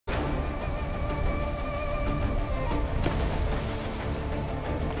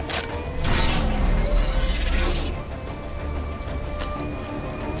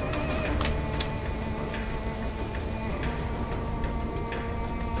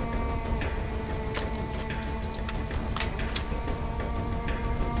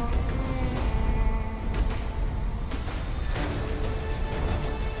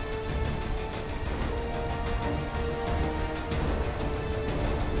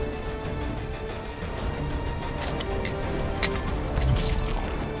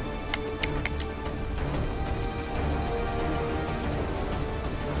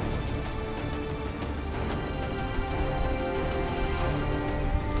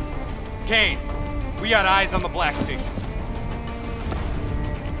Kane, we got eyes on the Black Station.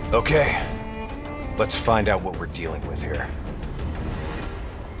 Okay. Let's find out what we're dealing with here.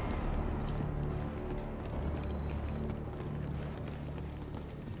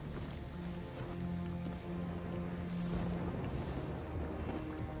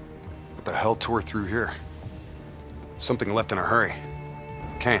 What the hell tore through here? Something left in a hurry.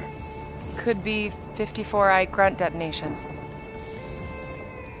 Kane. Could be 54i grunt detonations.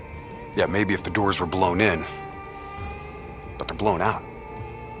 Yeah, maybe if the doors were blown in. But they're blown out.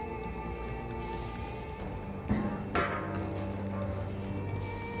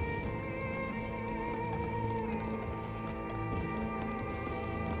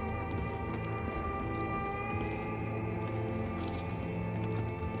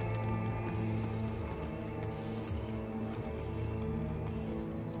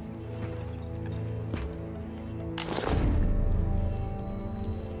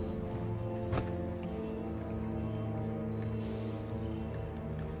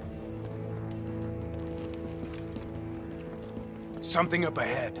 Something up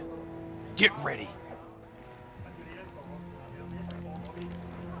ahead. Get ready.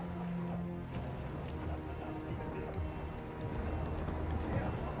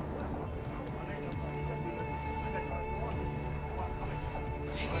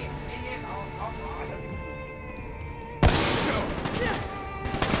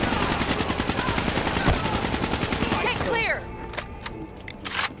 Get clear!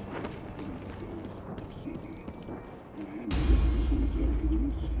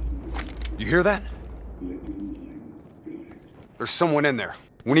 You hear that? There's someone in there.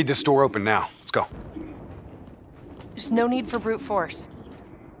 We need this door open now. Let's go. There's no need for brute force.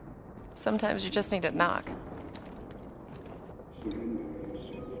 Sometimes you just need to knock.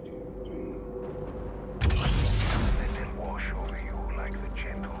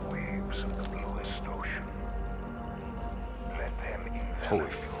 Holy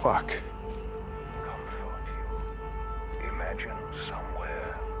fuck. Imagine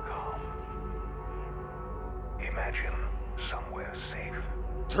somewhere calm. Imagine somewhere safe.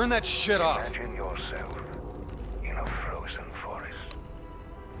 Turn that shit off. Imagine yourself in a frozen forest.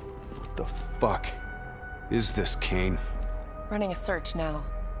 What the fuck is this, Kane? Running a search now.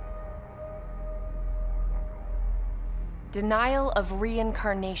 Denial of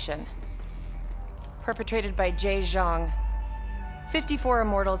reincarnation. Perpetrated by Jay Zhang. 54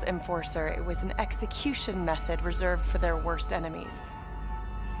 Immortals Enforcer. It was an execution method reserved for their worst enemies.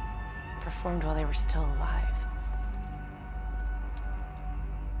 Performed while they were still alive.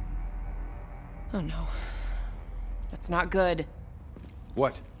 Oh no. That's not good.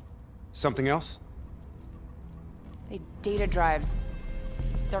 What? Something else? They data drives.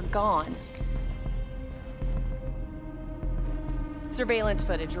 They're gone. Surveillance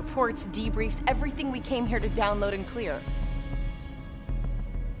footage, reports, debriefs, everything we came here to download and clear.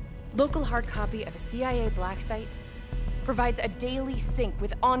 Local hard copy of a CIA black site provides a daily sync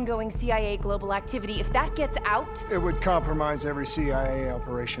with ongoing CIA global activity. If that gets out... It would compromise every CIA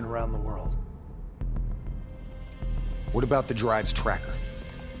operation around the world. What about the drive's tracker?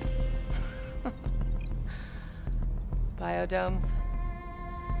 Biodomes.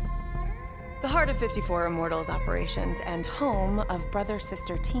 The heart of 54 Immortals operations and home of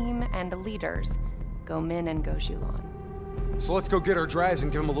brother-sister team and leaders, Go Min and Go Zhulan. So let's go get our drives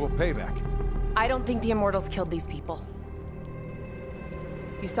and give them a little payback. I don't think the Immortals killed these people.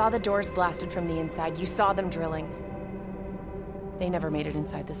 You saw the doors blasted from the inside. You saw them drilling. They never made it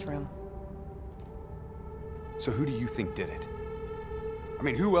inside this room. So who do you think did it? I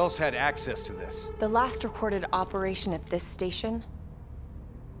mean, who else had access to this? The last recorded operation at this station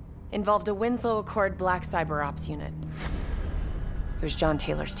involved a Winslow Accord Black Cyber Ops unit. It was John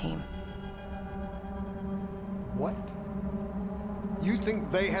Taylor's team. What? You think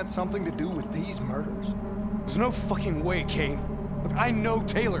they had something to do with these murders? There's no fucking way, Kane. Look, I know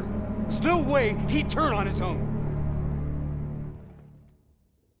Taylor. There's no way he'd turn on his own.